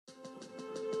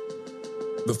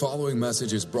The following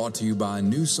message is brought to you by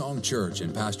New Song Church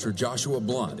and Pastor Joshua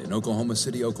Blunt in Oklahoma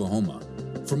City, Oklahoma.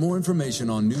 For more information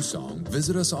on New Song,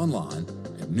 visit us online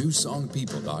at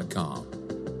newsongpeople.com.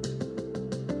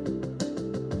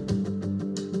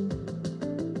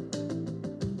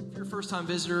 If you're a first-time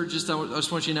visitor, I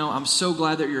just want you to know I'm so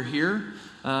glad that you're here.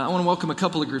 I want to welcome a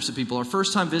couple of groups of people, our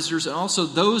first-time visitors, and also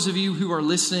those of you who are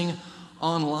listening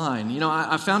online. You know,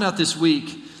 I found out this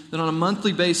week that on a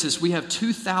monthly basis, we have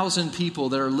 2,000 people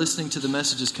that are listening to the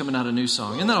messages coming out of New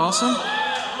Song. Isn't that awesome?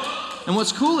 And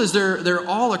what's cool is they're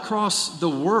all across the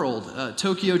world.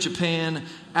 Tokyo, Japan,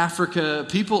 Africa,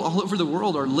 people all over the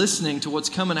world are listening to what's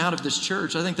coming out of this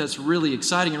church. I think that's really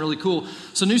exciting and really cool.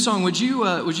 So New Song, would you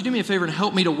do me a favor and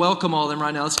help me to welcome all of them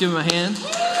right now? Let's give them a hand.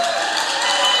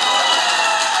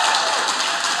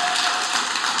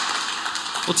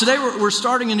 Well, today we're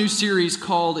starting a new series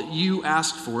called You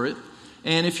Asked For It.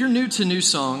 And if you're new to New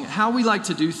Song, how we like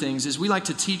to do things is we like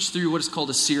to teach through what is called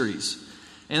a series.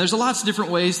 And there's lots of different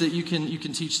ways that you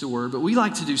can teach the word, but we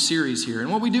like to do series here.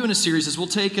 And what we do in a series is we'll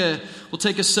take a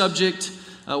subject,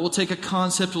 we'll take a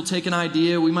concept, we'll take an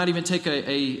idea, we might even take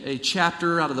a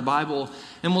chapter out of the Bible,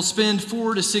 and we'll spend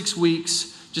 4 to 6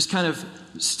 weeks just kind of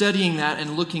studying that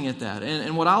and looking at that.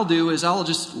 And what I'll do is I'll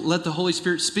just let the Holy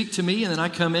Spirit speak to me, and then I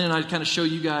come in and I kind of show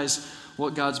you guys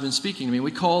what God's been speaking to me. We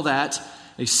call that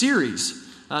a series.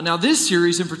 Now this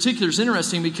series in particular is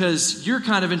interesting because you're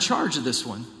kind of in charge of this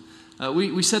one.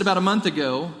 We said about a month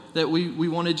ago that we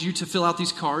wanted you to fill out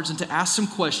these cards and to ask some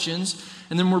questions,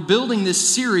 and then we're building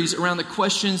this series around the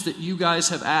questions that you guys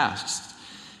have asked.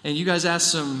 And you guys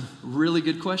asked some really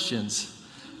good questions.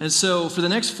 And so for the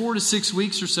next 4 to 6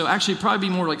 weeks or so, actually probably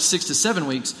be more like 6 to 7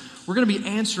 weeks, we're going to be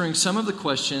answering some of the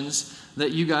questions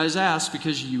that you guys asked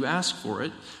because you asked for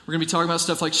it. We're going to be talking about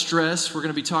stuff like stress. We're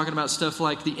going to be talking about stuff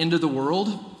like the end of the world.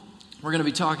 We're going to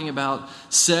be talking about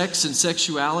sex and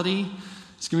sexuality.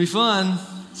 It's going to be fun.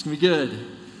 It's going to be good.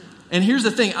 And here's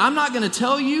the thing. I'm not going to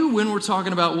tell you when we're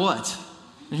talking about what.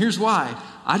 And here's why.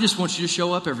 I just want you to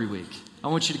show up every week. I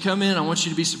want you to come in. I want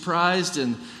you to be surprised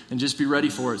and just be ready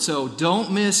for it. So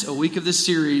don't miss a week of this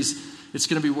series. It's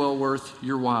going to be well worth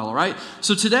your while, all right?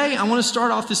 So today, I want to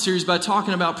start off this series by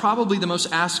talking about probably the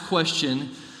most asked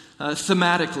question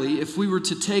thematically. If we were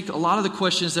to take a lot of the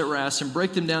questions that were asked and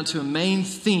break them down to a main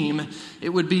theme, it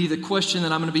would be the question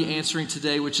that I'm going to be answering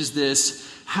today, which is this: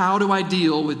 how do I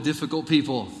deal with difficult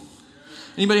people?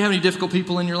 Anybody have any difficult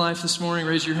people in your life this morning?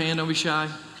 Raise your hand, don't be shy.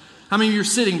 How many of you are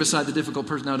sitting beside the difficult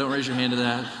person? No, don't raise your hand to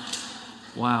that.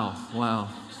 Wow.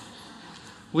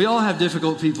 We all have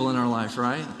difficult people in our life,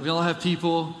 right? We all have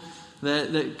people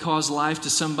that cause life to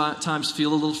sometimes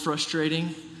feel a little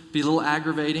frustrating, be a little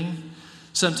aggravating.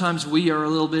 Sometimes we are a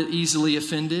little bit easily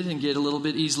offended and get a little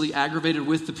bit easily aggravated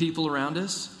with the people around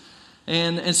us.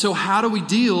 And so how do we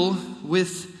deal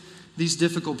with these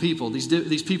difficult people?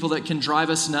 These people that can drive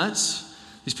us nuts,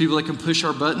 these people that can push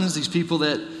our buttons, these people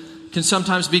that can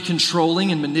sometimes be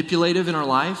controlling and manipulative in our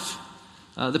life.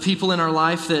 The people in our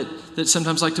life that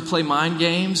sometimes like to play mind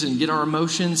games and get our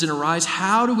emotions in a rise.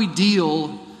 How do we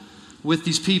deal with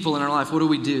these people in our life? What do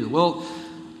we do? Well,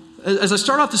 as I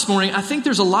start off this morning, I think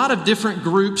there's a lot of different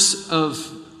groups of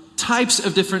types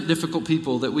of different difficult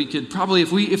people that we could probably,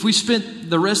 if we spent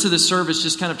the rest of the service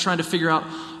just kind of trying to figure out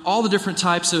all the different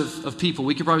types of people,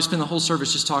 we could probably spend the whole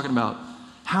service just talking about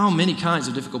how many kinds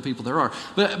of difficult people there are.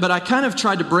 But I kind of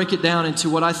tried to break it down into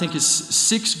what I think is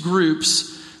 6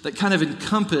 groups that kind of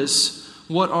encompass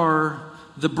what are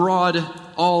the broad,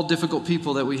 all difficult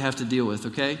people that we have to deal with,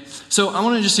 okay? So I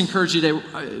want to just encourage you today,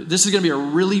 this is going to be a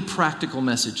really practical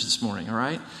message this morning, all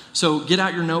right? So get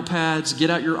out your notepads,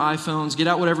 get out your iPhones, get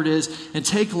out whatever it is, and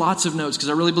take lots of notes, because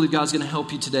I really believe God's going to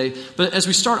help you today. But as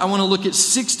we start, I want to look at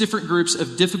 6 different groups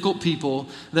of difficult people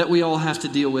that we all have to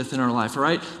deal with in our life, all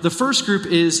right? The first group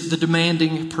is the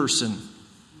demanding person.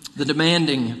 The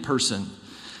demanding person.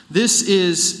 This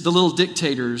is the little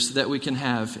dictators that we can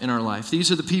have in our life.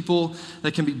 These are the people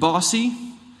that can be bossy,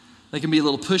 they can be a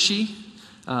little pushy,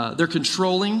 they're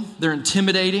controlling, they're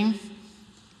intimidating,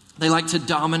 they like to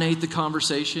dominate the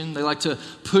conversation, they like to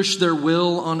push their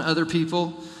will on other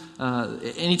people.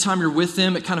 Anytime you're with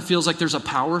them, it kind of feels like there's a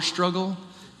power struggle.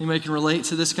 Anybody can relate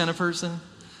to this kind of person?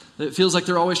 It feels like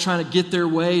they're always trying to get their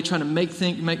way, trying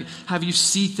to have you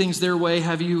see things their way.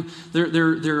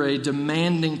 They're a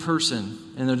demanding person,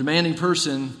 and the demanding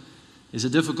person is a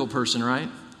difficult person, right?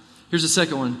 Here's the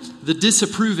second one: the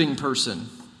disapproving person.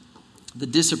 The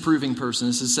disapproving person.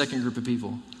 This is the second group of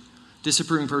people.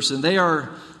 Disapproving person. They're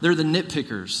the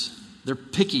nitpickers. They're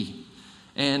picky.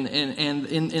 And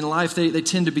in life, they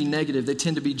tend to be negative. They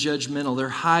tend to be judgmental. They're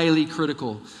highly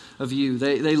critical of you.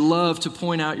 They love to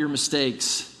point out your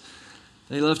mistakes.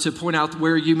 They love to point out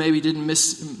where you maybe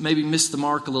missed the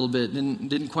mark a little bit,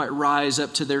 didn't quite rise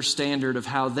up to their standard of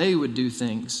how they would do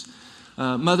things.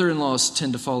 Mother-in-laws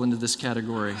tend to fall into this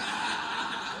category.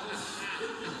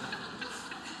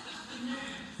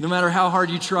 No matter how hard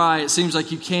you try, it seems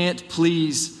like you can't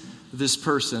please this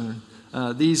person.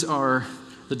 These are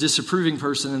the disapproving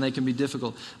person, and they can be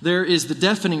difficult. There is the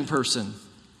deafening person.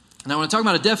 Now, when I talk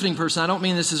about a deafening person, I don't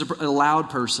mean this is a loud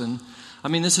person. I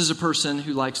mean this is a person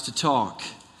who likes to talk,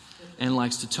 and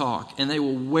they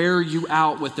will wear you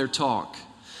out with their talk.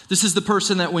 This is the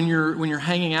person that when you're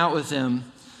hanging out with them,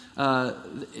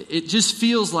 it just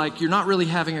feels like you're not really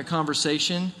having a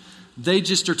conversation. They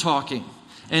just are talking.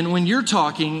 And when you're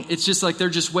talking, it's just like they're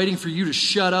just waiting for you to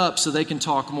shut up so they can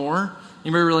talk more.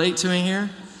 Anybody relate to me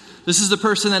here? This is the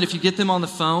person that if you get them on the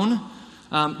phone,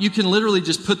 you can literally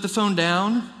just put the phone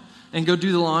down and go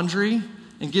do the laundry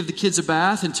and give the kids a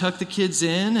bath and tuck the kids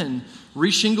in and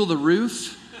reshingle the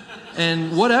roof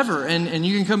and whatever. And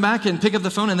you can come back and pick up the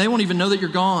phone and they won't even know that you're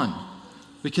gone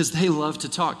because they love to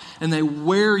talk. And they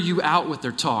wear you out with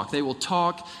their talk. They will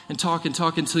talk and talk and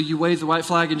talk until you wave the white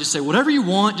flag and just say, whatever you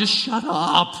want, just shut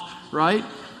up, right?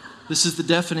 This is the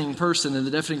deafening person, and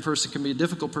the deafening person can be a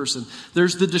difficult person.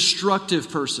 There's the destructive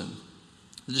person.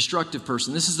 The destructive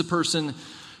person. This is the person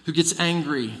who gets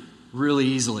angry really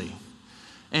easily.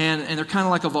 And they're kind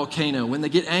of like a volcano. When they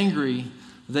get angry,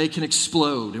 they can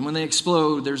explode. And when they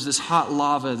explode, there's this hot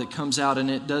lava that comes out and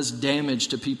it does damage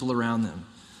to people around them.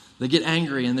 They get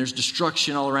angry and there's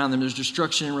destruction all around them. There's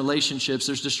destruction in relationships.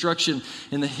 There's destruction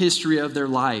in the history of their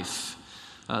life.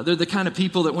 They're the kind of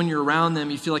people that when you're around them,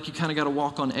 you feel like you kind of got to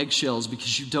walk on eggshells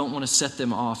because you don't want to set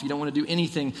them off. You don't want to do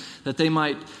anything that they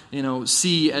might,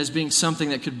 see as being something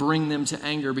that could bring them to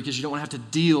anger because you don't want to have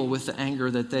to deal with the anger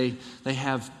that they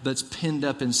have that's pinned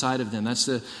up inside of them. That's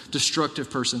the destructive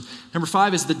person. Number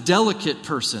 5 is the delicate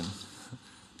person.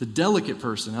 The delicate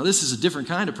person. Now, this is a different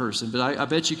kind of person, but I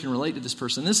bet you can relate to this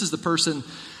person. This is the person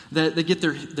that they get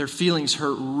their feelings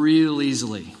hurt real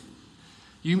easily.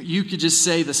 You could just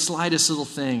say the slightest little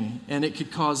thing, and it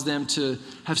could cause them to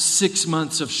have 6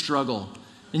 months of struggle,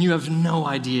 and you have no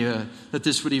idea that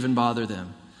this would even bother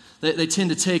them. They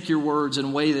tend to take your words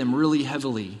and weigh them really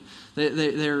heavily.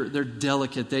 They're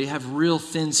delicate. They have real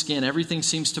thin skin. Everything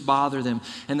seems to bother them,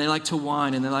 and they like to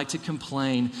whine and they like to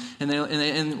complain, and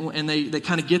they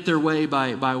kind of get their way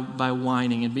by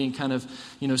whining and being kind of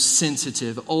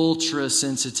sensitive, ultra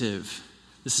sensitive.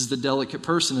 This is the delicate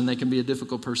person, and they can be a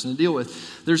difficult person to deal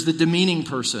with. There's the demeaning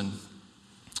person.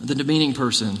 The demeaning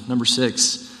person, number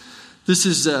 6. This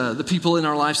is the people in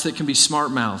our lives that can be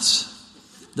smart mouths.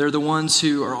 They're the ones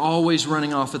who are always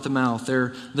running off at the mouth.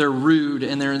 They're rude,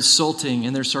 and they're insulting,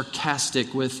 and they're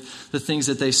sarcastic with the things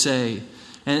that they say.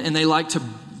 And they like to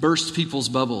burst people's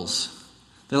bubbles.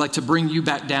 They like to bring you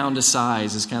back down to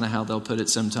size, is kind of how they'll put it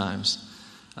sometimes.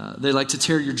 They like to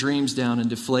tear your dreams down and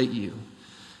deflate you.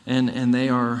 And they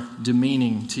are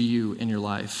demeaning to you in your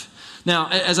life. Now,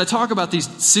 as I talk about these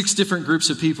 6 different groups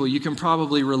of people, you can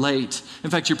probably relate. In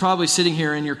fact, you're probably sitting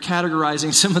here and you're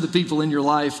categorizing some of the people in your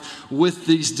life with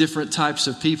these different types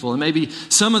of people. And maybe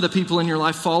some of the people in your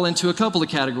life fall into a couple of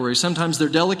categories. Sometimes they're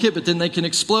delicate, but then they can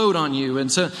explode on you.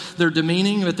 And so they're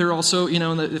demeaning, but they're also,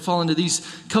 they fall into these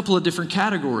couple of different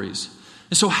categories.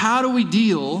 And so how do we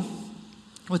deal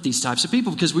with these types of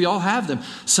people? Because we all have them.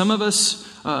 Some of us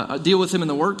deal with them in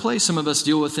the workplace. Some of us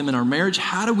deal with them in our marriage.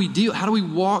 How do we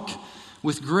walk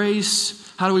with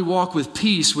grace? How do we walk with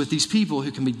peace with these people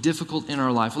who can be difficult in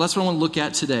our life? Well, that's what I want to look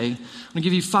at today. I'm going to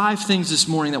give you 5 things this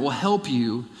morning that will help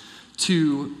you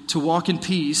to walk in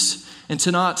peace and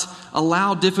to not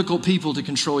allow difficult people to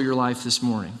control your life this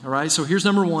morning. All right? So here's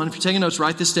number 1. If you're taking notes,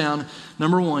 write this down.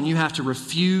 Number 1, you have to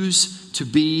refuse to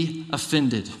be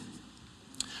offended.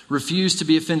 Refuse to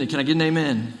be offended. Can I get an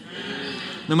amen?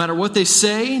 No matter what they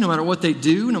say, no matter what they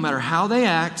do, no matter how they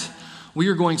act, we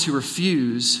are going to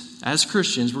refuse, as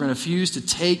Christians, we're going to refuse to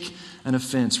take an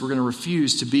offense. We're going to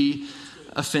refuse to be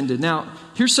offended. Now,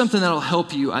 here's something that'll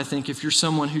help you, I think, if you're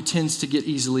someone who tends to get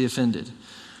easily offended.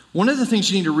 One of the things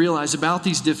you need to realize about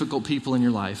these difficult people in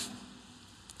your life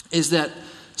is that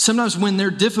sometimes when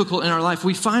they're difficult in our life,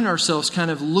 we find ourselves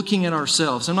kind of looking at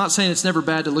ourselves. I'm not saying it's never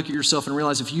bad to look at yourself and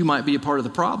realize if you might be a part of the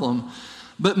problem,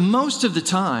 but most of the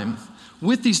time,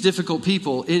 with these difficult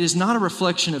people, it is not a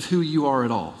reflection of who you are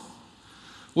at all.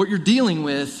 What you're dealing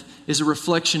with is a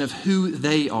reflection of who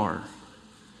they are.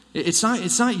 It's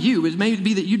not you. It may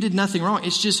be that you did nothing wrong.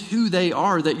 It's just who they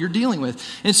are that you're dealing with.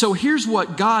 And so here's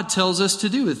what God tells us to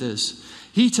do with this.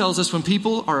 He tells us when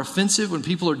people are offensive, when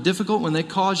people are difficult, when they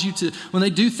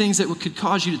do things that could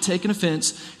cause you to take an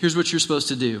offense, here's what you're supposed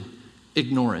to do.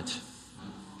 Ignore it.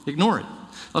 Ignore it.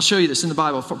 I'll show you this in the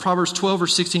Bible. Proverbs 12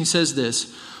 verse 16 says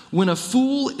this: when a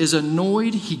fool is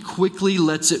annoyed, he quickly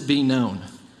lets it be known.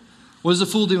 What does a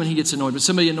fool do when he gets annoyed? When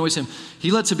somebody annoys him,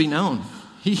 he lets it be known.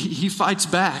 He fights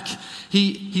back.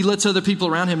 He lets other people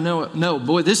around him know, no,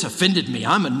 boy, this offended me.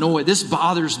 I'm annoyed. This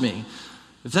bothers me.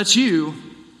 If that's you,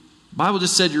 the Bible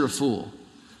just said you're a fool.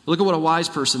 Look at what a wise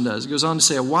person does. It goes on to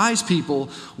say, a wise people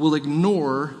will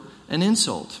ignore an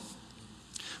insult.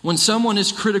 When someone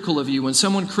is critical of you, when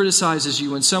someone criticizes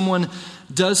you, when someone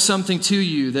does something to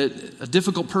you, that a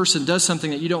difficult person does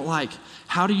something that you don't like,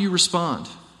 how do you respond?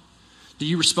 Do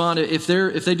you respond, if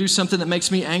they do something that makes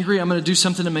me angry, I'm going to do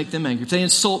something to make them angry. If they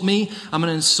insult me, I'm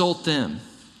going to insult them.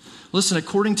 Listen,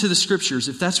 according to the scriptures,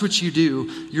 if that's what you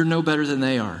do, you're no better than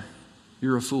they are.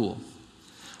 You're a fool.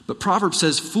 But Proverbs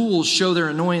says fools show their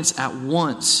annoyance at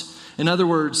once. In other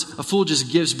words, a fool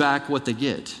just gives back what they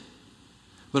get.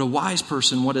 But a wise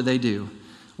person, what do?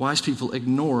 Wise people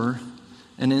ignore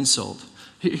an insult.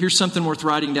 Here's something worth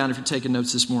writing down if you're taking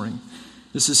notes this morning.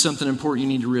 This is something important you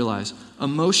need to realize.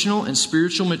 Emotional and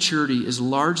spiritual maturity is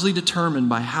largely determined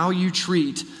by how you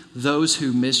treat those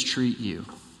who mistreat you.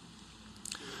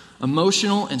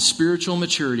 Emotional and spiritual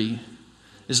maturity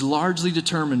is largely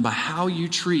determined by how you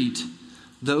treat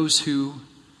those who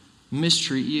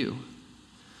mistreat you.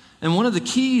 And one of the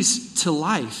keys to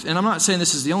life, and I'm not saying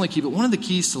this is the only key, but one of the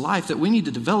keys to life that we need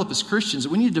to develop as Christians,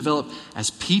 that we need to develop as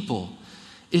people,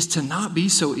 is to not be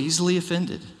so easily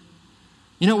offended.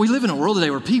 You know, we live in a world today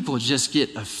where people just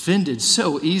get offended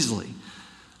so easily.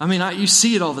 I mean, you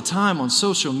see it all the time on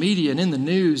social media and in the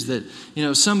news that, you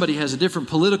know, somebody has a different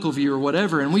political view or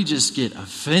whatever, and we just get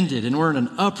offended and we're in an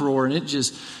uproar and it's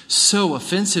just so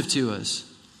offensive to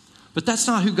us. But that's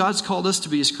not who God's called us to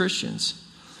be as Christians.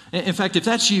 In fact, if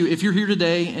that's you, if you're here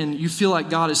today and you feel like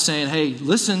God is saying, hey,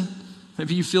 listen,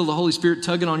 maybe you feel the Holy Spirit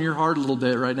tugging on your heart a little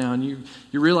bit right now and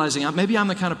you're realizing, maybe I'm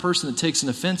the kind of person that takes an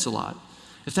offense a lot.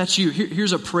 If that's you,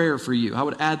 here's a prayer for you. I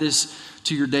would add this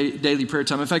to your daily prayer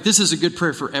time. In fact, this is a good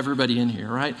prayer for everybody in here,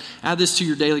 right? Add this to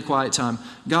your daily quiet time.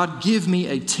 God, give me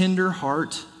a tender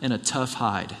heart and a tough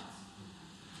hide.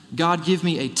 God, give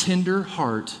me a tender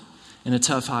heart and a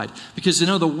tough hide. Because, you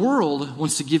know, the world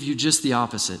wants to give you just the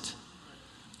opposite.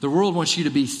 The world wants you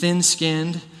to be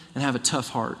thin-skinned and have a tough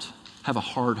heart, have a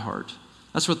hard heart.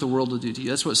 That's what the world will do to you.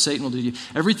 That's what Satan will do to you.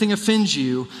 Everything offends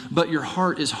you, but your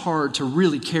heart is hard to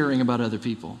really caring about other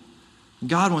people.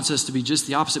 God wants us to be just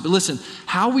the opposite. But listen,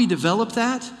 how we develop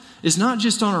that is not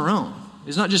just on our own.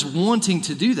 It's not just wanting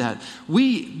to do that.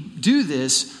 We do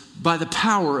this by the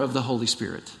power of the Holy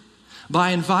Spirit.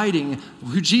 By inviting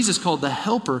who Jesus called the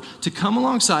helper to come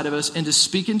alongside of us and to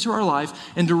speak into our life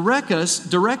and direct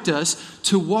us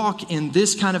to walk in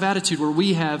this kind of attitude where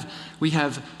we have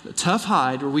a tough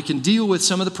hide, where we can deal with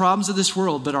some of the problems of this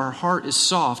world, but our heart is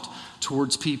soft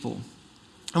towards people.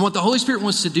 And what the Holy Spirit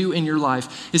wants to do in your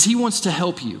life is He wants to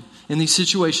help you in these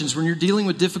situations when you're dealing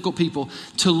with difficult people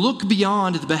to look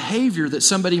beyond the behavior that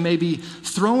somebody may be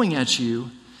throwing at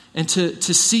you and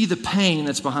to see the pain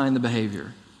that's behind the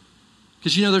behavior.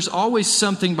 Because, you know, there's always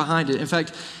something behind it. In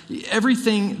fact,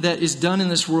 everything that is done in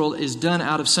this world is done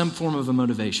out of some form of a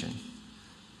motivation.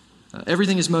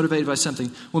 Everything is motivated by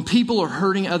something. When people are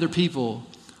hurting other people,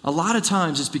 a lot of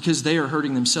times it's because they are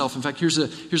hurting themselves. In fact, here's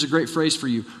a great phrase for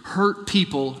you. Hurt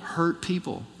people hurt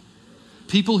people.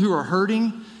 People who are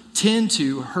hurting tend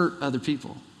to hurt other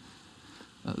people.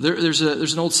 There's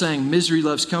an old saying, misery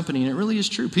loves company, and it really is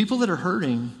true. People that are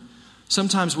hurting,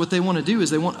 sometimes what they want to do is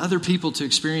they want other people to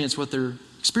experience what they're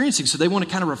experiencing. So they want to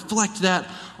kind of reflect that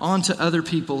onto other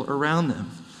people around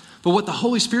them. But what the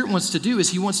Holy Spirit wants to do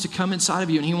is He wants to come inside of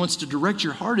you and He wants to direct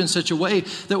your heart in such a way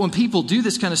that when people do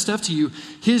this kind of stuff to you,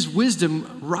 His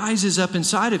wisdom rises up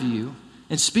inside of you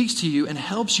and speaks to you and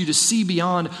helps you to see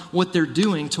beyond what they're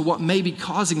doing to what may be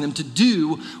causing them to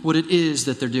do what it is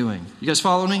that they're doing. You guys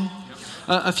follow me? Yep.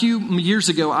 A few years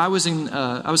ago, I was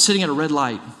sitting at a red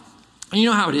light. And you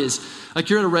know how it is. Like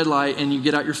you're at a red light and you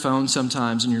get out your phone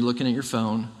sometimes and you're looking at your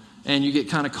phone and you get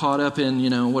kind of caught up in, you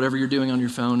know, whatever you're doing on your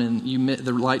phone and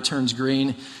the light turns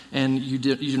green and you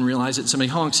didn't realize it. Somebody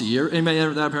honks at you. Anybody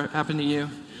ever that happen to you?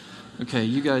 Okay,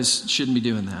 you guys shouldn't be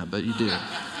doing that, but you do.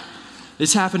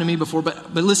 It's happened to me before,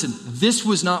 but listen, this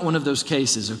was not one of those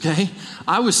cases, okay?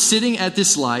 I was sitting at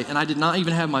this light and I did not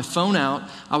even have my phone out.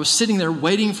 I was sitting there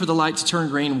waiting for the light to turn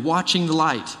green, watching the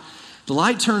light. The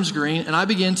light turns green and I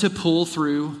begin to pull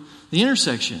through the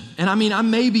intersection. And I mean, I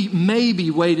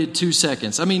maybe waited 2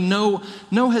 seconds. I mean, no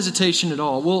hesitation at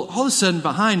all. Well, all of a sudden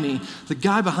behind me, the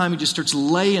guy behind me just starts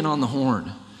laying on the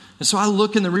horn. And so I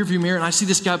look in the rearview mirror and I see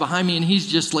this guy behind me and he's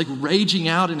just like raging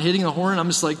out and hitting the horn. I'm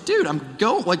just like, dude, I'm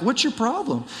going. Like, what's your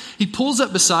problem? He pulls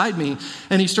up beside me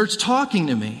and he starts talking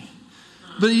to me.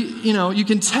 But you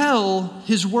can tell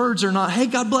his words are not, hey,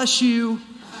 God bless you.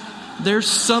 There's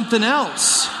something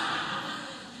else.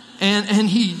 And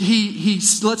he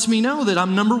lets me know that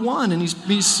I'm number one and he's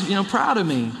proud of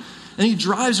me. And he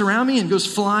drives around me and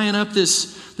goes flying up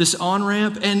this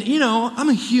on-ramp. And, I'm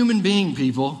a human being,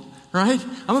 people. Right?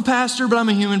 I'm a pastor, but I'm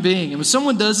a human being. And when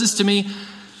someone does this to me,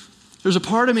 there's a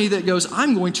part of me that goes,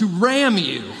 I'm going to ram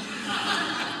you.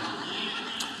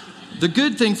 The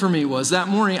good thing for me was that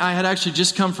morning I had actually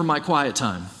just come from my quiet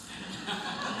time.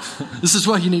 This is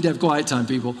why you need to have quiet time,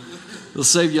 people. It'll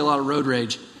save you a lot of road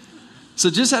rage. So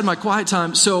just had my quiet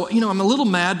time. So, I'm a little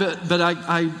mad, but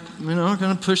I'm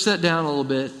going to push that down a little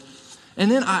bit.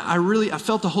 And then I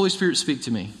felt the Holy Spirit speak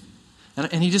to me.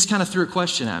 And he just kind of threw a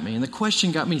question at me. And the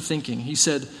question got me thinking. He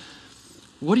said,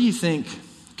 what do you think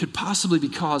could possibly be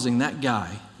causing that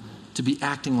guy to be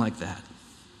acting like that?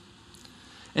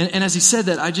 And as he said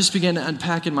that, I just began to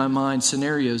unpack in my mind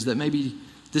scenarios that maybe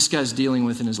this guy's dealing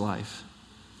with in his life.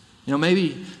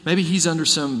 Maybe he's under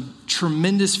some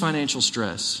tremendous financial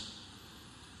stress.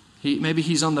 Maybe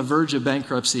he's on the verge of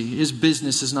bankruptcy. His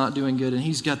business is not doing good, and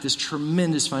he's got this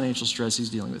tremendous financial stress he's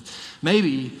dealing with.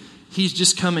 Maybe he's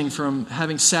just coming from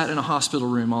having sat in a hospital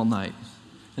room all night.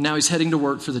 And now he's heading to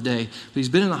work for the day. But he's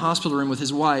been in the hospital room with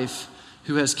his wife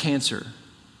who has cancer.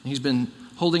 And he's been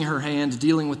holding her hand,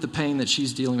 dealing with the pain that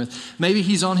she's dealing with. Maybe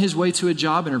he's on his way to a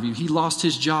job interview. He lost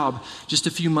his job just a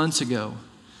few months ago.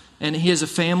 And he has a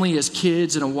family, he has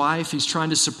kids and a wife. He's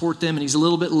trying to support them. And he's a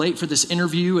little bit late for this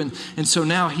interview. And so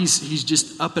now he's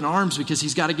just up in arms because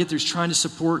he's got to get there. He's trying to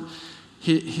support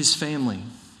his family.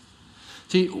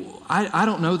 See, I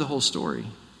don't know the whole story.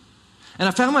 And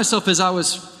I found myself as I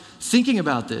was thinking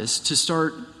about this to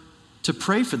start to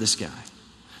pray for this guy.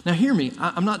 Now hear me,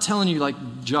 I'm not telling you like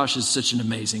Josh is such an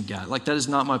amazing guy. Like that is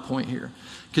not my point here.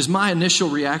 Because my initial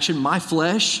reaction, my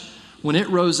flesh, when it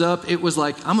rose up, it was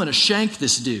like, I'm going to shank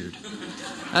this dude.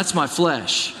 That's my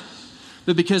flesh.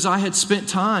 But because I had spent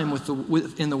time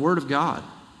in the Word of God,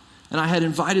 and I had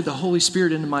invited the Holy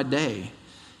Spirit into my day,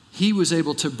 He was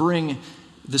able to bring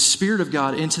the Spirit of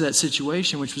God into that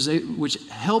situation, which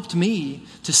helped me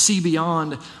to see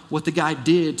beyond what the guy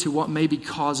did to what may be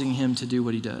causing him to do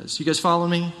what he does. You guys follow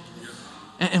me?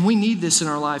 And we need this in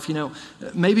our life.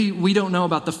 Maybe we don't know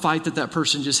about the fight that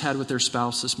person just had with their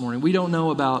spouse this morning. We don't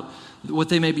know about what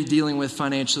they may be dealing with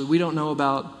financially. We don't know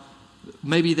about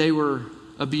maybe they were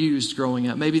abused growing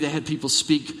up. Maybe they had people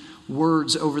speak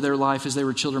words over their life as they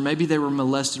were children. Maybe they were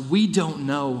molested. We don't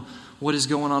know what is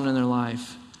going on in their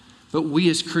life. But we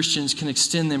as Christians can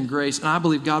extend them grace. And I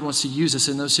believe God wants to use us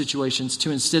in those situations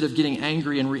to, instead of getting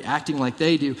angry and reacting like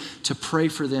they do, to pray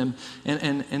for them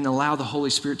and allow the Holy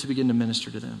Spirit to begin to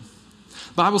minister to them.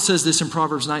 The Bible says this in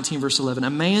Proverbs 19, verse 11. A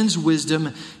man's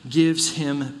wisdom gives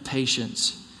him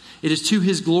patience. It is to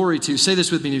his glory to, say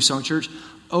this with me, New Song Church,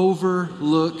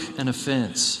 overlook an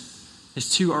offense.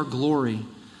 It's to our glory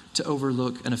to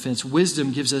overlook an offense.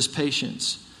 Wisdom gives us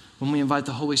patience. When we invite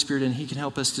the Holy Spirit in, He can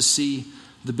help us to see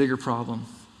the bigger problem.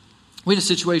 We had a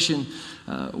situation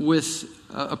with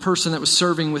a person that was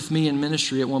serving with me in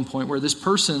ministry at one point, where this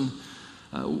person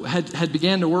had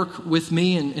began to work with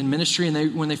me in ministry,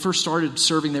 and when they first started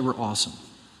serving, they were awesome.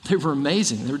 They were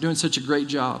amazing. They were doing such a great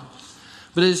job.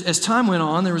 But as time went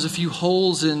on, there was a few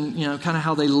holes in kind of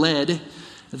how they led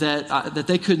that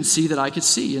they couldn't see that I could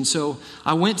see. And so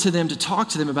I went to them to talk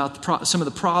to them about some of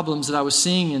the problems that I was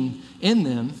seeing in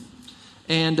them.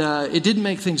 And it didn't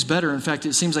make things better. In fact,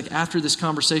 it seems like after this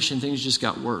conversation, things just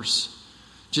got worse.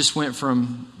 Just went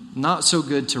from not so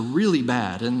good to really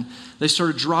bad. And they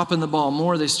started dropping the ball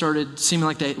more. They started seeming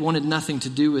like they wanted nothing to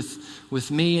do with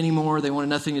me anymore. They wanted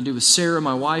nothing to do with Sarah,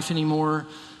 my wife, anymore.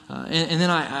 And then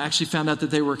I actually found out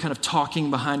that they were kind of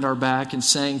talking behind our back and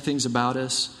saying things about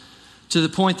us, to the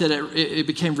point that it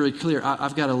became very clear.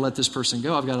 I've got to let this person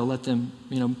go. I've got to let them,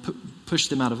 push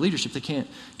them out of leadership. They can't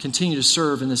continue to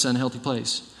serve in this unhealthy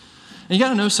place. And you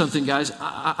got to know something, guys.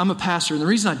 I'm a pastor, and the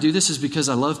reason I do this is because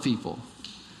I love people.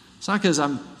 It's not because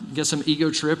I'm some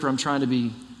ego trip or I'm trying to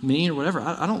be mean or whatever.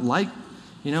 I don't like,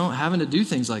 having to do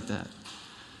things like that.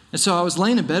 And so I was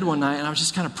laying in bed one night, and I was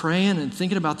just kind of praying and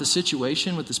thinking about the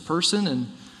situation with this person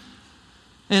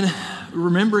and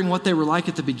remembering what they were like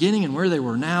at the beginning and where they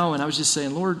were now. And I was just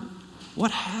saying, Lord,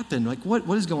 what happened? Like,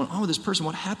 what is going on with this person?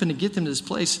 What happened to get them to this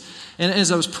place? And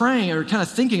as I was praying or kind of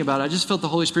thinking about it, I just felt the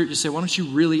Holy Spirit just say, why don't you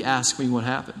really ask me what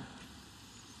happened?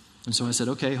 And so I said,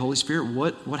 okay, Holy Spirit,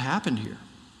 what happened here?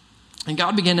 And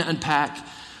God began to unpack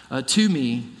to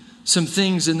me some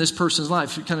things in this person's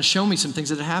life, kind of show me some things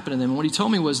that had happened to them. And what he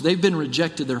told me was they've been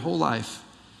rejected their whole life.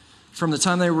 From the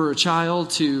time they were a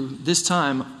child to this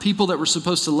time, people that were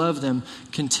supposed to love them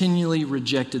continually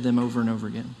rejected them over and over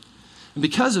again. And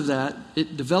because of that,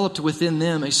 it developed within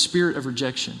them a spirit of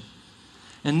rejection.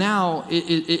 And now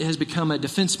it has become a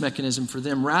defense mechanism for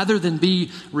them. Rather than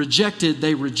be rejected,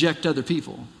 they reject other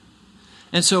people.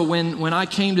 And so when I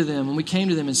came to them, when we came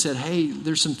to them and said, hey,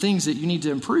 there's some things that you need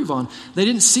to improve on, they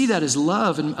didn't see that as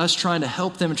love and us trying to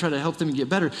help them and try to help them get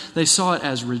better. They saw it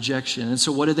as rejection. And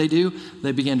so what did they do?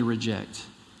 They began to reject.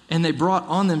 And they brought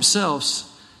on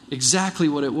themselves exactly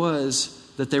what it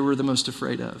was that they were the most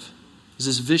afraid of. It was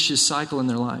this vicious cycle in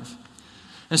their life.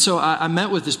 And so I met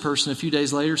with this person a few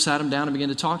days later, sat him down and began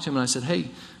to talk to him. And I said, hey,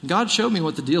 God showed me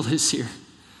what the deal is here.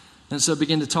 And so I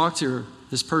began to talk to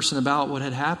this person about what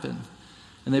had happened.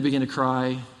 And they began to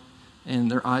cry, and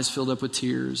their eyes filled up with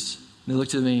tears. And they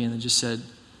looked at me and they just said,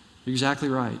 you're exactly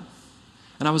right.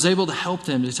 And I was able to help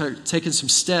them to start taking some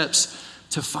steps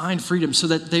to find freedom so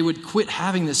that they would quit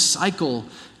having this cycle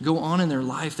go on in their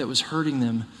life that was hurting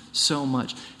them so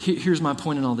much. Here's my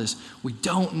point in all this. We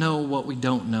don't know what we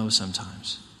don't know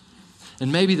sometimes.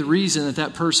 And maybe the reason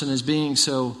that person is being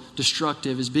so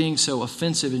destructive, is being so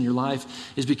offensive in your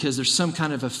life, is because there's some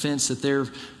kind of offense that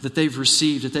they've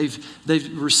received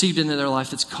into their life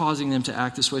that's causing them to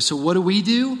act this way. So what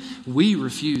do? We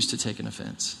refuse to take an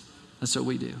offense. That's what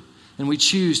we do. And we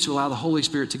choose to allow the Holy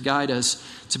Spirit to guide us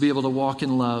to be able to walk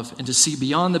in love and to see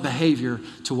beyond the behavior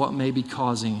to what may be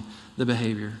causing the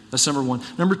behavior. That's number one.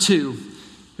 Number two,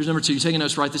 here's number two. You're taking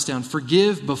notes, write this down.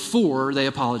 Forgive before they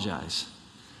apologize.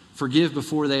 Forgive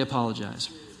before they apologize.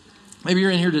 Maybe you're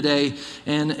in here today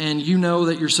and you know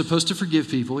that you're supposed to forgive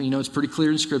people. You know it's pretty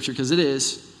clear in Scripture because it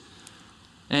is.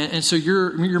 And so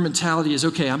your mentality is,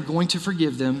 okay, I'm going to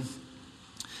forgive them.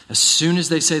 As soon as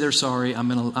they say they're sorry, I'm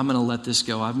gonna let this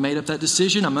go. I've made up that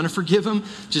decision. I'm going to forgive them.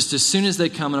 Just as soon as they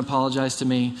come and apologize to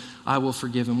me, I will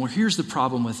forgive them. Well, here's the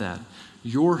problem with that.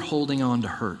 You're holding on to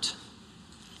hurt.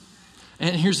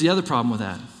 And here's the other problem with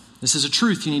that. This is a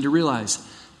truth you need to realize.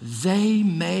 They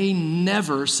may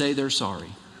never say they're sorry.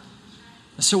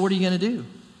 So what are you going to do?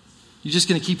 You're just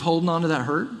going to keep holding on to that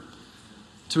hurt?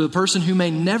 To the person who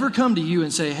may never come to you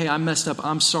and say, hey, I messed up.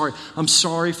 I'm sorry. I'm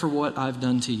sorry for what I've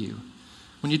done to you.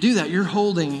 When you do that, you're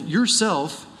holding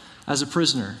yourself as a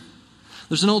prisoner.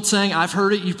 There's an old saying, I've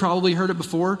heard it, you've probably heard it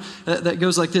before, that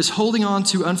goes like this. Holding on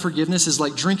to unforgiveness is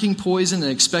like drinking poison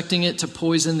and expecting it to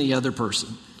poison the other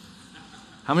person.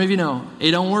 How many of you know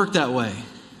it don't work that way?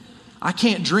 I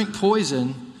can't drink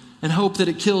poison and hope that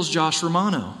it kills Josh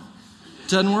Romano. It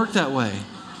doesn't work that way.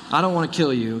 I don't want to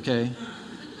kill you, okay?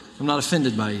 I'm not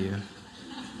offended by you.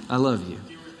 I love you.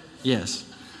 Yes.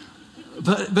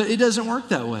 But it doesn't work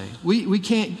that way. We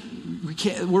can't,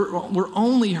 we're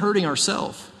only hurting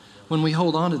ourselves when we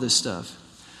hold on to this stuff.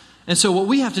 And so what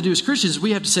we have to do as Christians,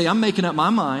 we have to say, I'm making up my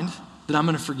mind that I'm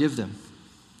going to forgive them.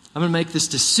 I'm going to make this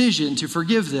decision to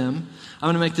forgive them. I'm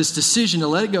going to make this decision to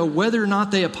let it go. Whether or not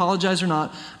they apologize or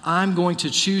not, I'm going to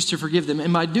choose to forgive them.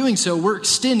 And by doing so, we're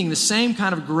extending the same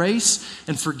kind of grace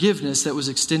and forgiveness that was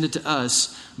extended to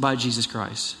us by Jesus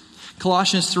Christ.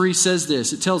 Colossians 3 says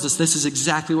this. It tells us this is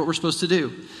exactly what we're supposed to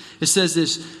do. It says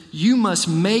this, you must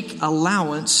make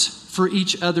allowance for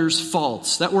each other's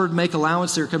faults. That word make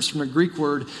allowance there comes from a Greek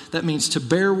word that means to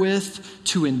bear with,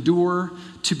 to endure,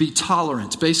 to be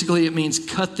tolerant. Basically, it means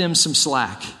cut them some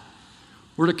slack.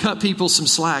 We're to cut people some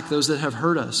slack, those that have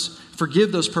hurt us.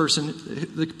 Forgive the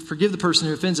person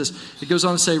who offends us. It goes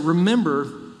on to say, remember,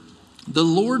 the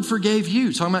Lord forgave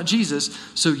you, talking about Jesus,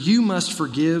 so you must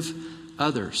forgive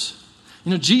others.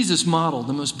 You know, Jesus modeled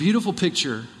the most beautiful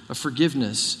picture of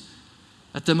forgiveness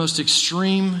at the most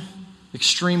extreme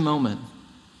moment.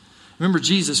 Remember,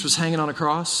 Jesus was hanging on a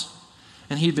cross,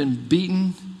 and he'd been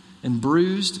beaten and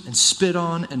bruised and spit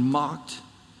on and mocked.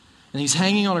 And he's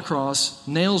hanging on a cross,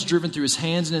 nails driven through his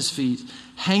hands and his feet,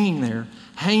 hanging there,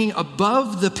 hanging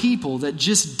above the people that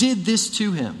just did this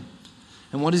to him.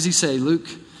 And what does he say? Luke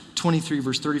 23,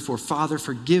 verse 34, Father,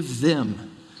 forgive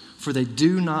them, for they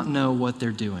do not know what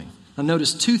they're doing. Now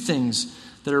notice two things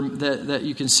that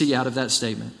you can see out of that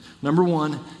statement. Number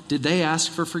one, did they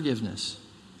ask for forgiveness?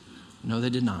 No, they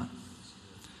did not.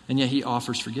 And yet he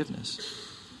offers forgiveness.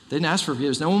 They didn't ask for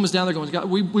forgiveness. No one was down there going, God,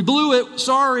 we blew it,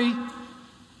 sorry.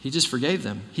 He just forgave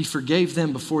them. He forgave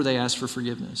them before they asked for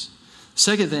forgiveness.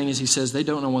 Second thing is he says they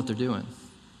don't know what they're doing.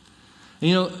 And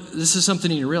you know, this is something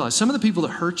you need to realize. Some of the people that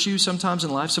hurt you sometimes in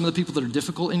life, some of the people that are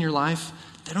difficult in your life,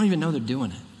 they don't even know they're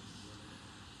doing it.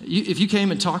 If you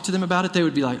came and talked to them about it, they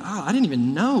would be like, I didn't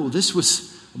even know this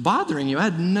was bothering you. I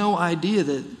had no idea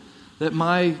that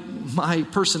my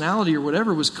personality or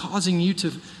whatever was causing you to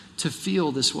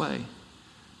feel this way.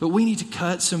 But we need to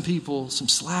cut some people some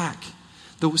slack.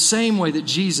 The same way that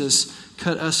Jesus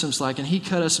cut us some slack, and he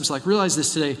cut us some slack. Realize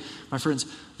this today, my friends.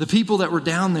 The people that were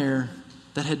down there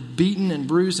that had beaten and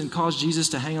bruised and caused Jesus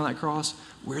to hang on that cross,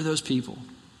 we're those people.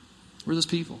 We're those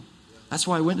people. That's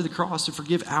why he went to the cross, to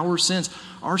forgive our sins.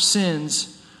 Our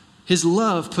sins, his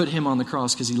love put him on the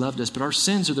cross because he loved us, but our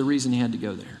sins are the reason he had to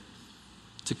go there,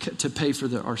 to pay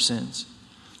for our sins.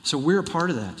 So we're a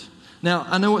part of that. Now,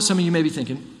 I know what some of you may be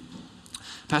thinking.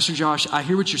 Pastor Josh, I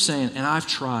hear what you're saying, and I've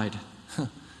tried.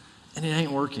 And it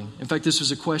ain't working. In fact, this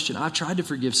was a question. I've tried to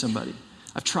forgive somebody.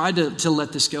 I've tried to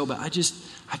let this go, but I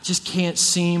just can't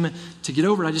seem to get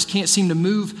over it. I just can't seem to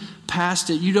move past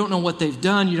it. You don't know what they've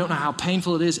done. You don't know how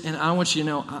painful it is. And I want you to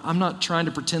know, I'm not trying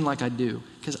to pretend like I do,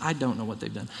 because I don't know what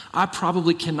they've done. I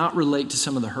probably cannot relate to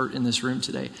some of the hurt in this room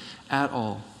today at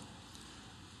all.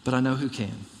 But I know who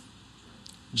can.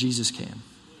 Jesus can.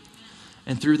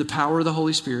 And through the power of the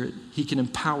Holy Spirit, he can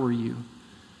empower you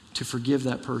to forgive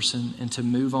that person and to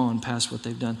move on past what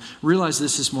they've done. Realize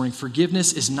this morning.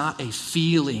 Forgiveness is not a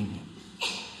feeling.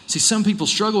 See, some people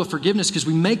struggle with forgiveness because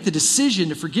we make the decision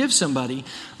to forgive somebody,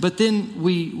 but then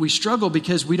we struggle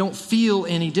because we don't feel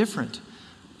any different.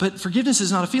 But forgiveness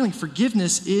is not a feeling.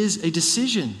 Forgiveness is a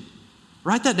decision.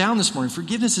 Write that down this morning.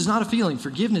 Forgiveness is not a feeling.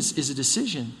 Forgiveness is a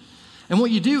decision. And what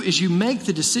you do is you make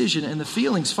the decision and the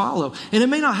feelings follow. And it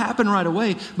may not happen right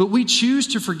away, but we choose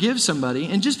to forgive somebody.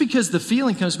 And just because the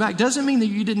feeling comes back doesn't mean that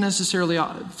you didn't necessarily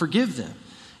forgive them.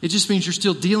 It just means you're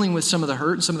still dealing with some of the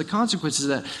hurt and some of the consequences of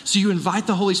that. So you invite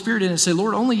the Holy Spirit in and say,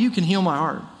 Lord, only you can heal my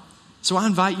heart. So I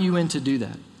invite you in to do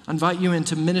that. I invite you in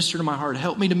to minister to my heart.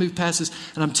 Help me to move past this.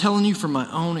 And I'm telling you from my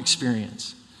own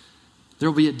experience, there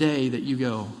will be a day that you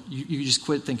go, you just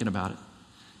quit thinking about it.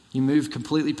 You move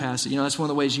completely past it. You know, that's one of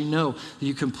the ways you know that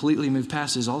you completely move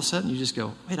past it is all of a sudden you just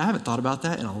go, wait, I haven't thought about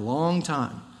that in a long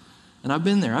time. And I've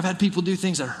been there. I've had people do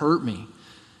things that hurt me.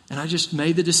 And I just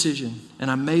made the decision.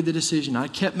 And I made the decision. I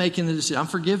kept making the decision. I'm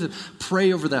forgiven.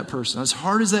 Pray over that person. As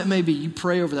hard as that may be, you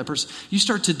pray over that person. You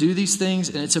start to do these things,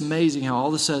 and it's amazing how all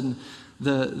of a sudden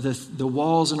the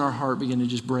walls in our heart begin to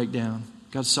just break down.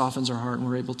 God softens our heart, and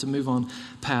we're able to move on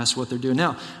past what they're doing.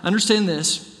 Now, understand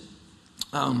this.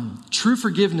 True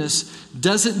forgiveness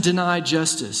doesn't deny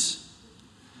justice.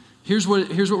 Here's what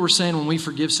we're saying when we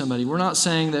forgive somebody. We're not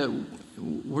saying that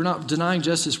we're not denying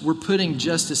justice. We're putting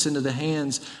justice into the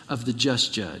hands of the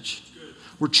just judge.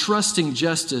 We're trusting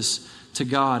justice to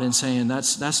God and saying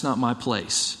that's not my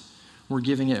place. We're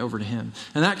giving it over to him.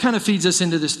 And that kind of feeds us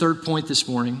into this third point this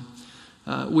morning.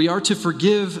 We are to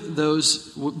forgive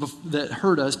those that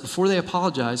hurt us before they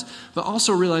apologize, but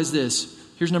also realize this.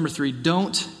 Here's number 3.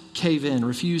 Don't cave in.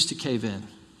 Refuse to cave in.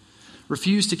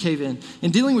 Refuse to cave in.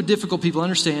 In dealing with difficult people,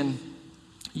 understand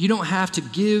you don't have to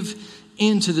give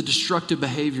into the destructive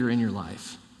behavior in your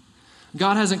life.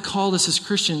 God hasn't called us as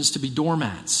Christians to be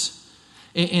doormats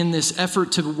in this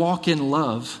effort to walk in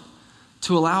love,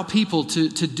 to allow people to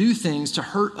do things to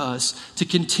hurt us, to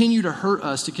continue to hurt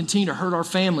us, to continue to hurt our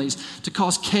families, to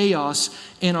cause chaos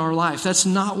in our life. That's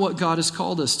not what God has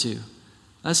called us to.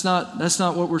 That's not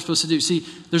what we're supposed to do. See,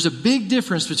 there's a big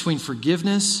difference between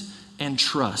forgiveness and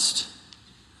trust.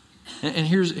 And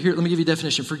here, let me give you a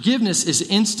definition. Forgiveness is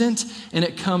instant and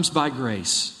it comes by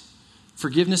grace.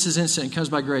 Forgiveness is instant and comes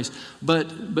by grace.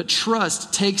 But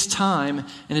trust takes time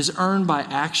and is earned by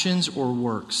actions or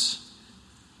works.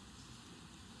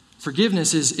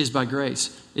 Forgiveness is by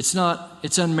grace. It's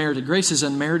unmerited. Grace is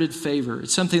unmerited favor.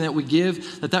 It's something that we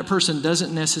give that person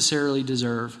doesn't necessarily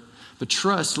deserve. But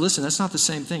trust, listen, that's not the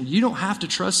same thing. You don't have to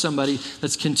trust somebody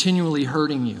that's continually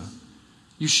hurting you.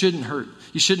 You shouldn't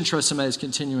trust somebody that's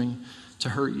continuing to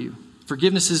hurt you.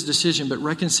 Forgiveness is a decision, but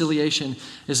reconciliation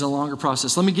is a longer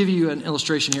process. Let me give you an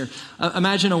illustration here.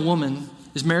 Imagine a woman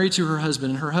is married to her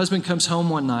husband, and her husband comes home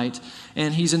one night,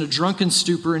 and he's in a drunken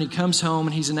stupor, and he comes home,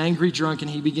 and he's an angry drunk, and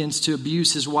he begins to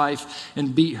abuse his wife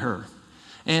and beat her.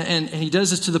 And he does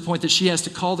this to the point that she has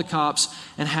to call the cops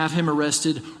and have him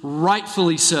arrested,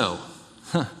 rightfully so.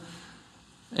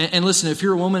 And listen, if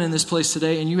you're a woman in this place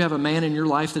today and you have a man in your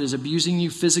life that is abusing you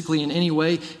physically in any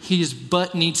way, his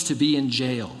butt needs to be in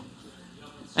jail.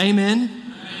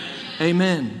 Amen?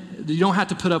 Amen. You don't have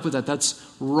to put up with that. That's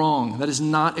wrong. That is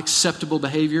not acceptable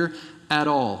behavior at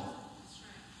all.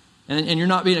 And you're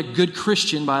not being a good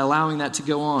Christian by allowing that to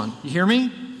go on. You hear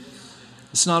me?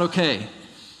 It's not okay.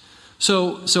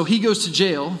 So he goes to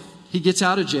jail. He gets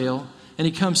out of jail. And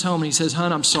he comes home and he says,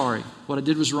 "Hon, I'm sorry. What I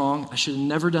did was wrong. I should have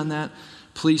never done that.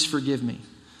 Please forgive me."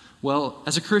 Well,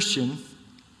 as a Christian,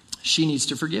 she needs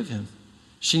to forgive him.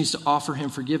 She needs to offer him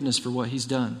forgiveness for what he's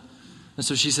done. And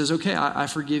so she says, okay, I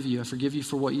forgive you. I forgive you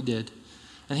for what you did.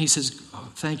 And he says, oh,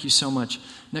 thank you so much.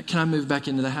 Now, can I move back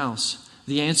into the house?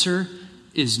 The answer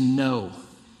is no.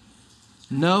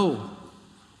 No.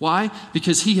 Why?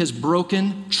 Because he has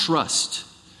broken trust.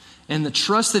 And the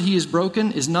trust that he has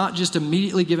broken is not just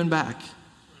immediately given back.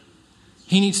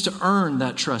 He needs to earn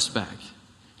that trust back.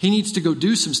 He needs to go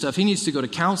do some stuff. He needs to go to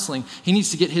counseling. He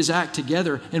needs to get his act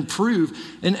together and prove.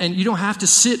 And you don't have to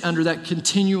sit under that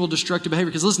continual destructive behavior.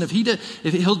 Because listen,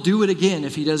 if he'll do it again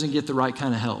if he doesn't get the right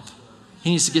kind of help. He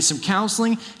needs to get some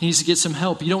counseling. He needs to get some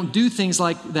help. You don't do things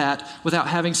like that without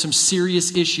having some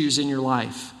serious issues in your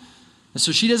life. And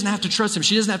so she doesn't have to trust him.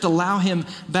 She doesn't have to allow him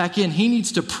back in. He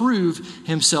needs to prove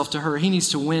himself to her. He needs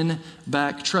to win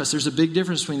back trust. There's a big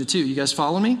difference between the two. You guys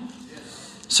follow me?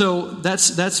 Yes. So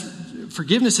that's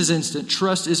forgiveness is instant.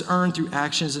 Trust is earned through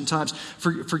actions and times.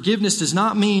 Forgiveness does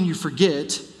not mean you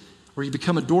forget or you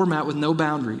become a doormat with no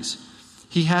boundaries.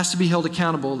 He has to be held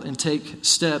accountable and take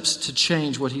steps to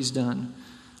change what he's done.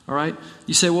 All right?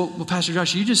 You say, well, Pastor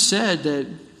Josh, you just said that,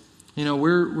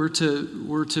 we're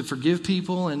to forgive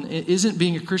people, and isn't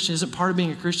part of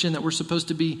being a Christian that we're supposed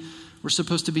to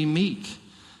be meek?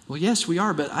 Well, yes, we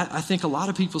are, but I think a lot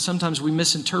of people sometimes we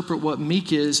misinterpret what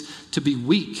meek is to be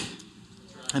weak.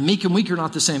 And meek and weak are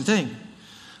not the same thing.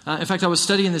 In fact, I was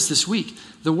studying this week.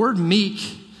 The word meek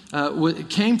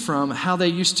came from how they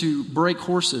used to break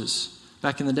horses.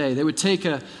 Back in the day, they would take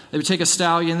a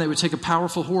stallion, they would take a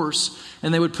powerful horse,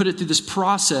 and they would put it through this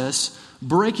process,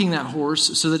 breaking that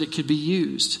horse so that it could be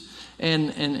used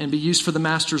and be used for the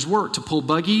master's work, to pull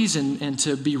buggies and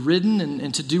to be ridden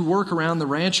and to do work around the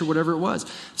ranch or whatever it was.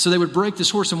 So they would break this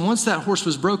horse, and once that horse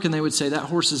was broken, they would say that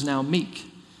horse is now meek.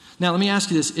 Now, let me ask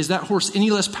you this: is that horse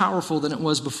any less powerful than it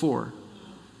was before?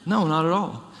 No, not at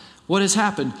all. What has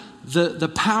happened?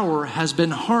 The power has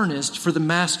been harnessed for the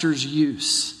master's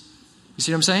use. You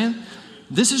see what I'm saying?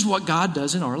 This is what God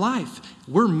does in our life.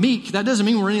 We're meek. That doesn't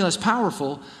mean we're any less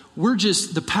powerful. We're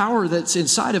just, the power that's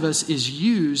inside of us is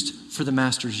used for the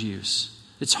master's use.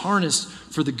 It's harnessed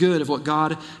for the good of what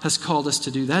God has called us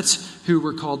to do. That's who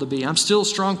we're called to be. I'm still a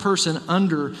strong person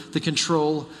under the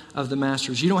control of the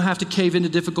masters. You don't have to cave into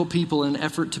difficult people in an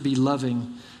effort to be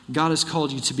loving. God has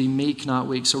called you to be meek, not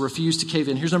weak. So refuse to cave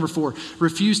in. Here's number 4.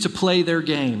 Refuse to play their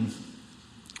game.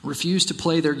 Refuse to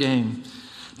play their game.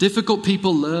 Difficult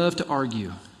people love to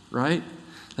argue, right?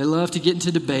 They love to get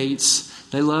into debates.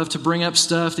 They love to bring up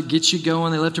stuff that gets you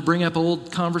going. They love to bring up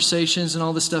old conversations and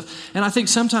all this stuff. And I think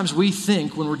sometimes we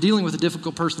think when we're dealing with a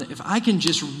difficult person that if I can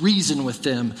just reason with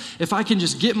them, if I can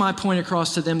just get my point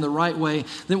across to them the right way,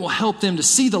 then we'll help them to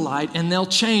see the light and they'll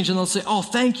change and they'll say, oh,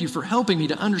 thank you for helping me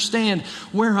to understand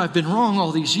where I've been wrong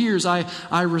all these years.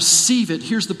 I receive it.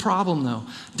 Here's the problem though.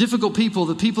 Difficult people,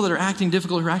 the people that are acting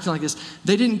difficult, who are acting like this,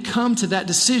 they didn't come to that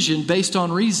decision based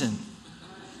on reason.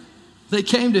 They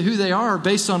came to who they are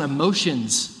based on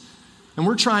emotions. And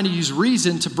we're trying to use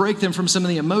reason to break them from some of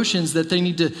the emotions that they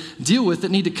need to deal with,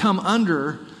 that need to come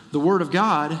under the Word of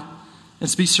God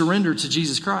and be surrendered to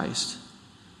Jesus Christ.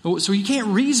 So you can't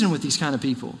reason with these kind of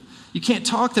people. You can't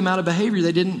talk them out of behavior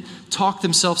they didn't talk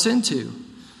themselves into.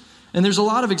 And there's a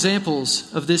lot of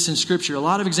examples of this in Scripture, a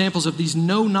lot of examples of these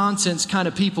no-nonsense kind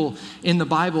of people in the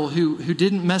Bible who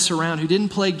didn't mess around, who didn't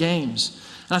play games.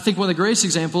 And I think one of the greatest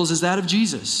examples is that of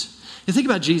Jesus. You think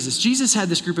about Jesus. Jesus had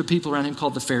this group of people around him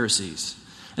called the Pharisees.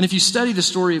 And if you study the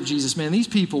story of Jesus, man, these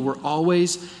people were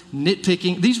always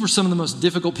nitpicking. These were some of the most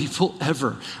difficult people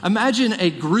ever. Imagine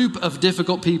a group of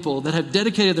difficult people that have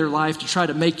dedicated their life to try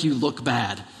to make you look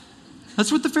bad.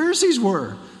 That's what the Pharisees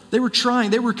were. They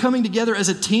were coming together as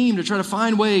a team to try to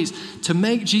find ways to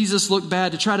make Jesus look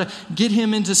bad, to try to get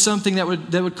him into something that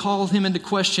would call him into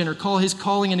question or call his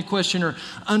calling into question or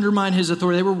undermine his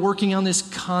authority. They were working on this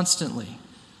constantly.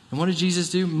 And what did Jesus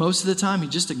do? Most of the time, he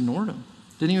just ignored them.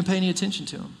 Didn't even pay any attention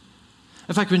to him.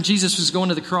 In fact, when Jesus was going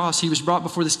to the cross, he was brought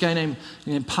before this guy named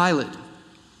Pilate.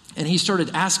 And he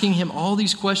started asking him all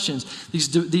these questions,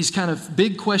 these kind of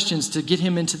big questions to get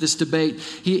him into this debate.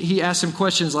 He asked him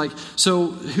questions like, so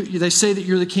they say that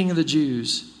you're the king of the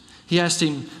Jews. He asked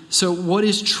him, so what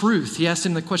is truth? He asked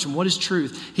him the question, what is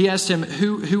truth? He asked him,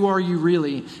 who are you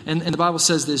really? And the Bible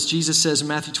says this. Jesus says in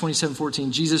Matthew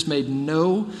 27:14, Jesus made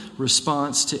no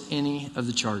response to any of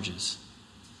the charges.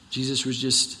 Jesus was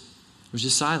just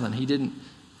silent. He didn't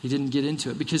get into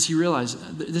it because he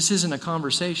realized this isn't a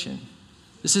conversation.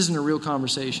 This isn't a real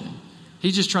conversation.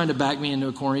 He's just trying to back me into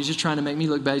a corner. He's just trying to make me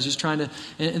look bad. He's just trying to,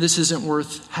 and this isn't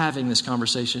worth having this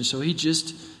conversation. So he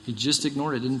just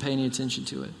ignored it, didn't pay any attention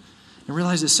to it. And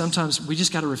realize that sometimes we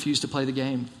just got to refuse to play the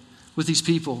game with these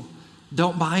people.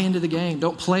 Don't buy into the game.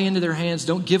 Don't play into their hands.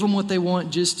 Don't give them what they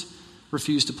want. Just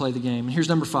refuse to play the game. And here's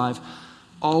number 5.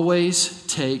 Always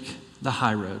take the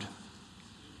high road.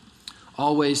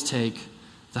 Always take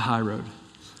the high road.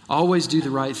 Always do the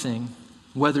right thing.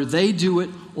 Whether they do it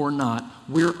or not,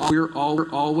 we're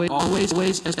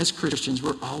always, as Christians,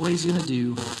 we're always going to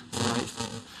do the right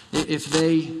thing. If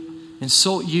they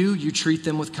insult you, you treat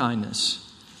them with kindness.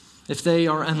 If they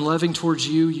are unloving towards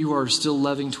you, you are still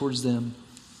loving towards them.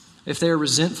 If they are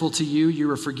resentful to you, you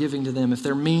are forgiving to them. If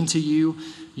they're mean to you,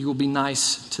 you will be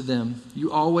nice to them.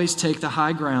 You always take the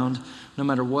high ground no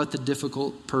matter what the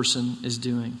difficult person is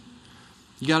doing.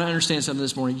 You got to understand something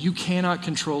this morning. You cannot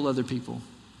control other people.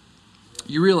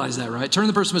 You realize that, right? Turn to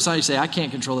the person beside you and say, I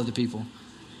can't control other people.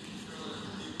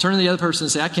 Turn to the other person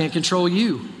and say, I can't control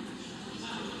you.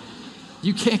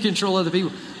 You can't control other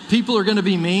people. People are going to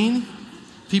be mean.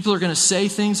 People are going to say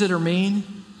things that are mean.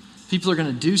 People are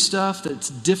going to do stuff that's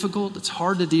difficult, that's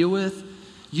hard to deal with.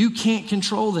 You can't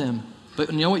control them.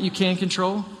 But you know what you can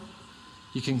control?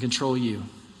 You can control you.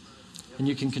 And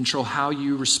you can control how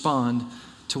you respond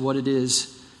to what it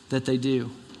is that they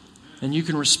do. And you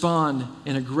can respond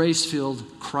in a grace-filled,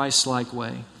 Christ-like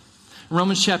way. In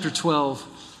Romans chapter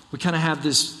 12, we kind of have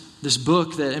this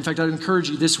book that, in fact, I'd encourage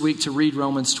you this week to read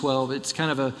Romans 12. It's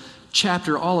kind of a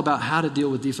chapter all about how to deal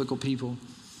with difficult people.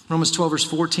 Romans 12, verse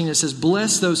 14, it says,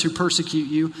 bless those who persecute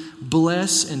you.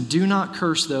 Bless and do not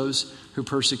curse those who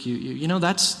persecute you. You know,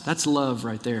 that's love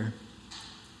right there.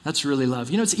 That's really love.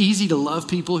 You know, it's easy to love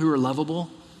people who are lovable,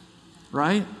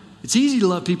 right? It's easy to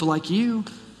love people like you.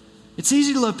 It's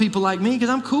easy to love people like me because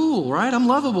I'm cool, right? I'm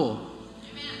lovable.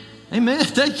 Amen. Amen.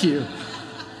 Thank you.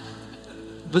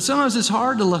 But sometimes it's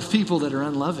hard to love people that are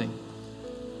unloving.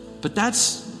 But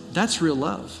that's real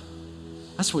love.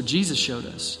 That's what Jesus showed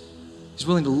us. He's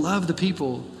willing to love the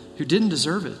people who didn't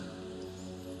deserve it.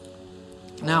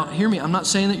 Now, hear me. I'm not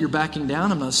saying that you're backing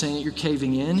down. I'm not saying that you're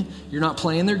caving in. You're not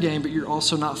playing their game, but you're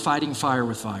also not fighting fire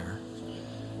with fire.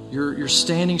 You're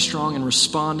standing strong and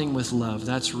responding with love.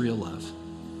 That's real love.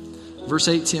 Verse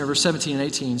 17 and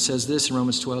 18 says this in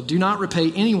Romans 12. Do not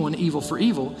repay anyone evil for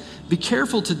evil. Be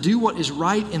careful to do what is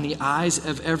right in the eyes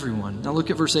of everyone. Now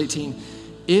look at verse 18.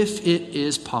 If it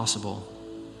is possible.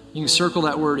 You can circle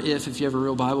that word if you have a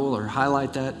real Bible, or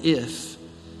highlight that. If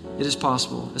it is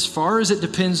possible. As far as it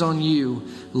depends on you,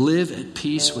 live at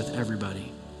peace with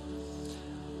everybody.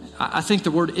 I think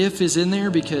the word if is in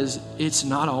there because it's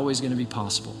not always going to be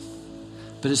possible.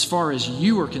 But as far as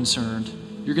you are concerned,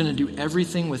 you're going to do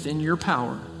everything within your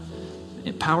power,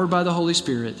 empowered by the Holy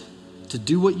Spirit, to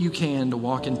do what you can to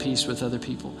walk in peace with other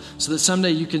people. So that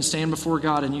someday you can stand before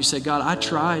God and you say, God, I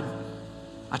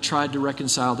tried to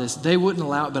reconcile this. They wouldn't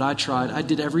allow it, but I tried. I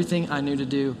did everything I knew to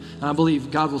do. And I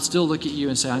believe God will still look at you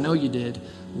and say, I know you did.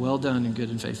 Well done, and good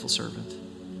and faithful servant.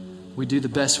 We do the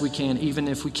best we can, even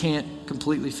if we can't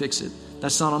completely fix it.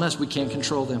 That's not on us. We can't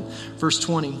control them. Verse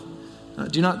 20.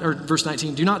 Verse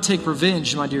 19, do not take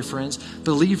revenge, my dear friends,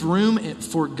 but leave room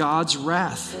for God's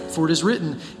wrath. For it is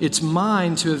written, it's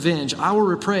mine to avenge. I will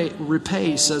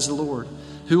repay, says the Lord.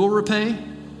 Who will repay?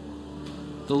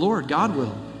 The Lord. God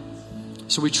will.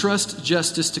 So we trust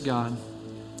justice to God.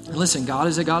 And listen, God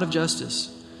is a God of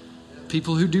justice.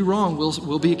 People who do wrong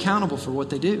will be accountable for what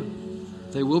they do.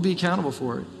 They will be accountable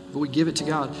for it. But we give it to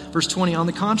God. Verse 20, on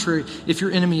the contrary, if your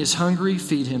enemy is hungry,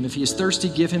 feed him. If he is thirsty,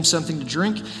 give him something to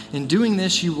drink. In doing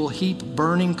this, you will heap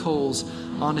burning coals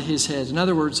onto his head. In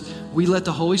other words, we let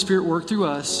the Holy Spirit work through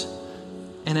us.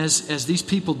 And as these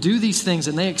people do these things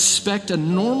and they expect a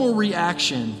normal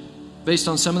reaction based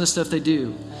on some of the stuff they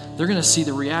do, they're going to see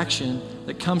the reaction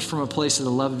that comes from a place of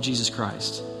the love of Jesus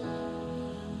Christ.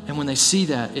 And when they see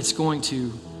that, it's going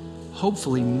to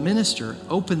hopefully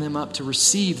open them up to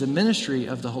receive the ministry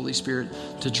of the Holy Spirit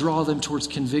to draw them towards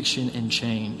conviction and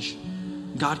change.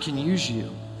 God can use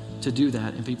you to do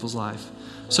that in people's life.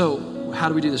 So how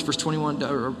do we do this? Verse 21,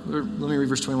 or let me read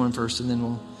verse 21 first, and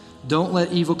then don't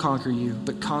let evil conquer you,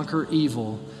 but conquer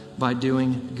evil by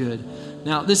doing good.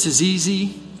 Now, this is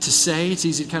easy to say. It's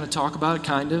easy to kind of talk about it,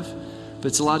 kind of, but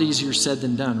it's a lot easier said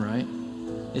than done, right?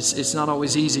 It's not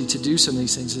always easy to do some of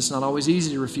these things. It's not always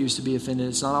easy to refuse to be offended.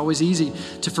 It's not always easy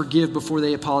to forgive before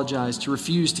they apologize, to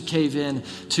refuse to cave in,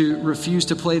 to refuse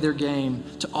to play their game,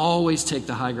 to always take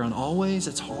the high ground. Always,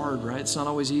 it's hard, right? It's not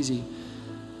always easy.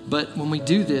 But when we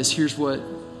do this, here's what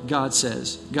God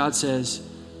says. God says,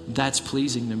 that's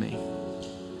pleasing to me.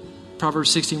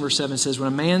 Proverbs 16 verse 7 says, when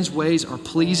a man's ways are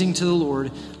pleasing to the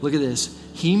Lord, look at this,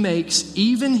 he makes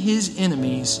even his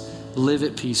enemies live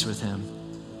at peace with him.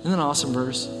 Isn't that an awesome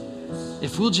verse?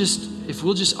 If we'll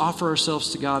just offer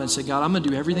ourselves to God and say, God, I'm going to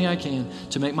do everything I can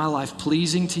to make my life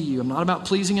pleasing to you. I'm not about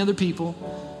pleasing other people.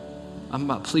 I'm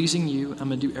about pleasing you. I'm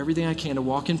going to do everything I can to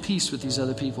walk in peace with these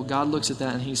other people. God looks at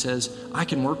that and he says, I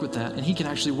can work with that. And he can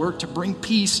actually work to bring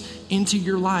peace into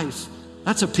your life.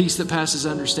 That's a peace that passes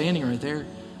understanding right there.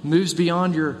 Moves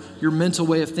beyond your mental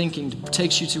way of thinking,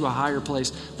 takes you to a higher place.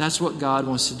 That's what God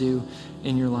wants to do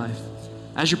in your life.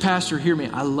 As your pastor, hear me.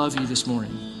 I love you this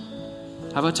morning.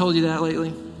 Have I told you that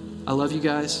lately? I love you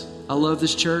guys. I love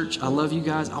this church. I love you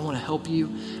guys. I want to help you.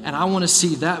 And I want to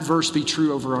see that verse be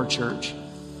true over our church.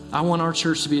 I want our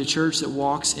church to be a church that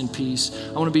walks in peace.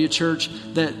 I want to be a church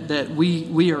that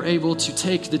we are able to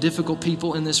take the difficult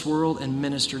people in this world and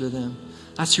minister to them.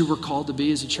 That's who we're called to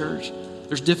be as a church.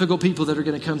 There's difficult people that are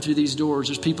going to come through these doors.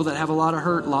 There's people that have a lot of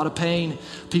hurt, a lot of pain,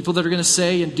 people that are going to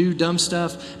say and do dumb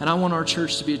stuff. And I want our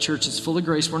church to be a church that's full of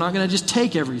grace. We're not going to just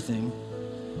take everything,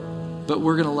 but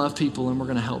we're going to love people and we're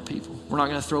going to help people. We're not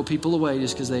going to throw people away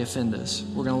just because they offend us.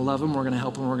 We're going to love them. We're going to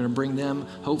help them. We're going to bring them,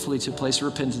 hopefully, to a place of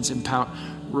repentance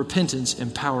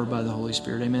empowered by the Holy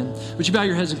Spirit. Amen. Would you bow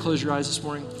your heads and close your eyes this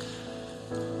morning?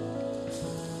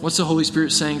 What's the Holy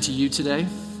Spirit saying to you today?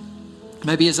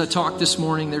 Maybe as I talk this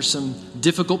morning, there's some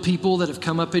difficult people that have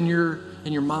come up in your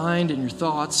mind and your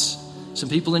thoughts. Some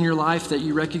people in your life that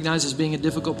you recognize as being a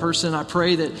difficult person. I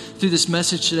pray that through this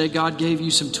message today, God gave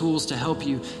you some tools to help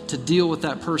you to deal with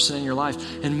that person in your life.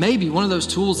 And maybe one of those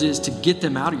tools is to get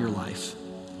them out of your life.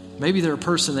 Maybe they're a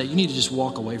person that you need to just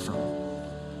walk away from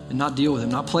and not deal with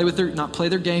them, not play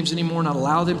their games anymore, not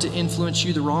allow them to influence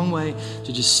you the wrong way,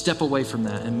 to just step away from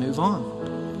that and move on.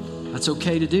 That's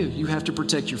okay to do. You have to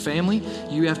protect your family.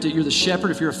 You're the shepherd.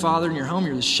 If you're a father in your home,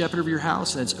 you're the shepherd of your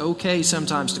house. And it's okay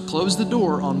sometimes to close the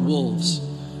door on wolves.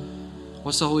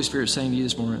 What's the Holy Spirit saying to you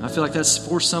this morning? I feel like that's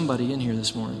for somebody in here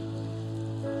this morning.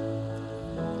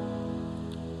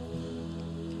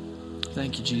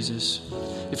 Thank you, Jesus.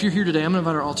 If you're here today, I'm going to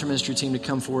invite our altar ministry team to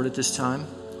come forward at this time.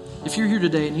 If you're here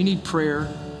today and you need prayer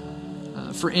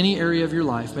for any area of your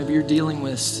life, maybe you're dealing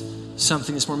with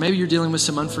something this morning. Maybe you're dealing with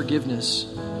some unforgiveness.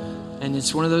 And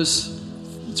it's one of those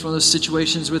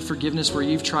situations with forgiveness where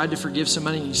you've tried to forgive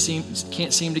somebody and you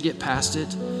can't seem to get past it.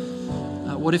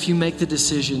 What if you make the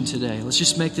decision today? Let's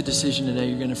just make the decision today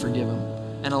you're going to forgive them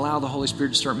and allow the Holy Spirit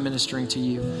to start ministering to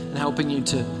you and helping you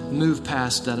to move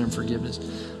past that unforgiveness.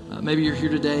 Maybe you're here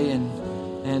today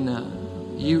and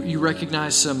you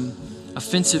recognize some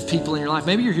offensive people in your life.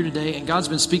 Maybe you're here today and God's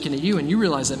been speaking to you and you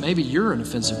realize that maybe you're an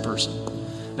offensive person.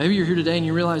 Maybe you're here today and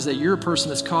you realize that you're a person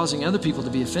that's causing other people to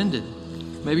be offended.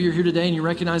 Maybe you're here today and you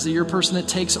recognize that you're a person that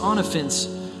takes on offense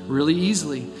really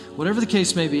easily. Whatever the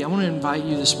case may be, I want to invite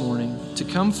you this morning to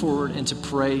come forward and to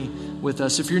pray with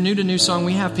us. If you're new to New Song,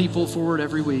 we have people forward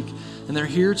every week, and they're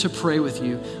here to pray with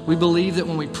you. We believe that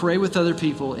when we pray with other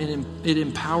people, it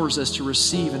empowers us to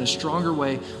receive in a stronger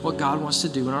way what God wants to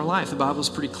do in our life. The Bible is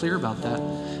pretty clear about that.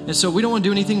 And so we don't want to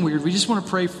do anything weird. We just want to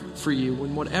pray for you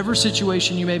in whatever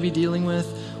situation you may be dealing with,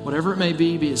 whatever it may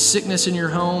be it sickness in your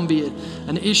home, be it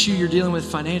an issue you're dealing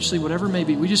with financially, whatever it may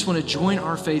be. We just want to join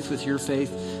our faith with your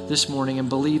faith this morning and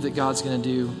believe that God's going to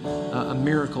do a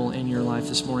miracle in your life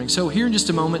this morning. So here in just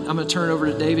a moment, I'm going to turn it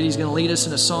over to David. He's going to lead us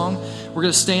in a song. We're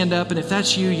going to stand up, and if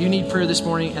that's you need prayer this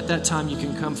morning, at that time you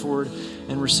can come forward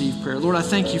and receive prayer. Lord, I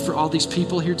thank you for all these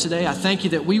people here today. I thank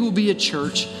you that we will be a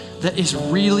church that is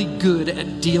really good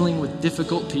at dealing with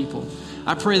difficult people.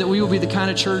 I pray that we will be the kind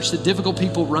of church that difficult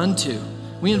people run to.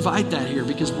 We invite that here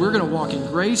because we're going to walk in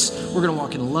grace. We're going to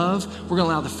walk in love. We're going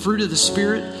to allow the fruit of the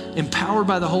Spirit, empowered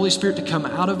by the Holy Spirit, to come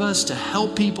out of us, to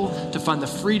help people, to find the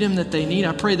freedom that they need.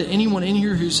 I pray that anyone in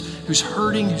here who's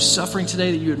hurting, who's suffering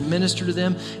today, that you would minister to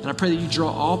them. And I pray that you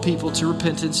draw all people to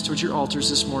repentance towards your altars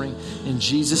this morning. In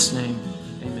Jesus' name,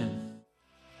 amen.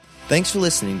 Thanks for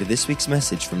listening to this week's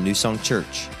message from New Song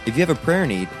Church. If you have a prayer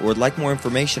need or would like more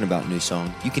information about New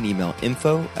Song, you can email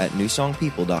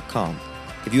info@newsongpeople.com.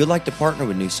 If you would like to partner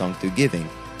with New Song through giving,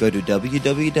 go to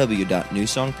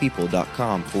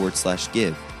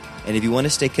www.newsongpeople.com/give. And if you want to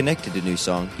stay connected to New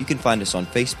Song, you can find us on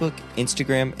Facebook,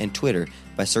 Instagram, and Twitter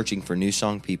by searching for New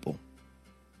Song People.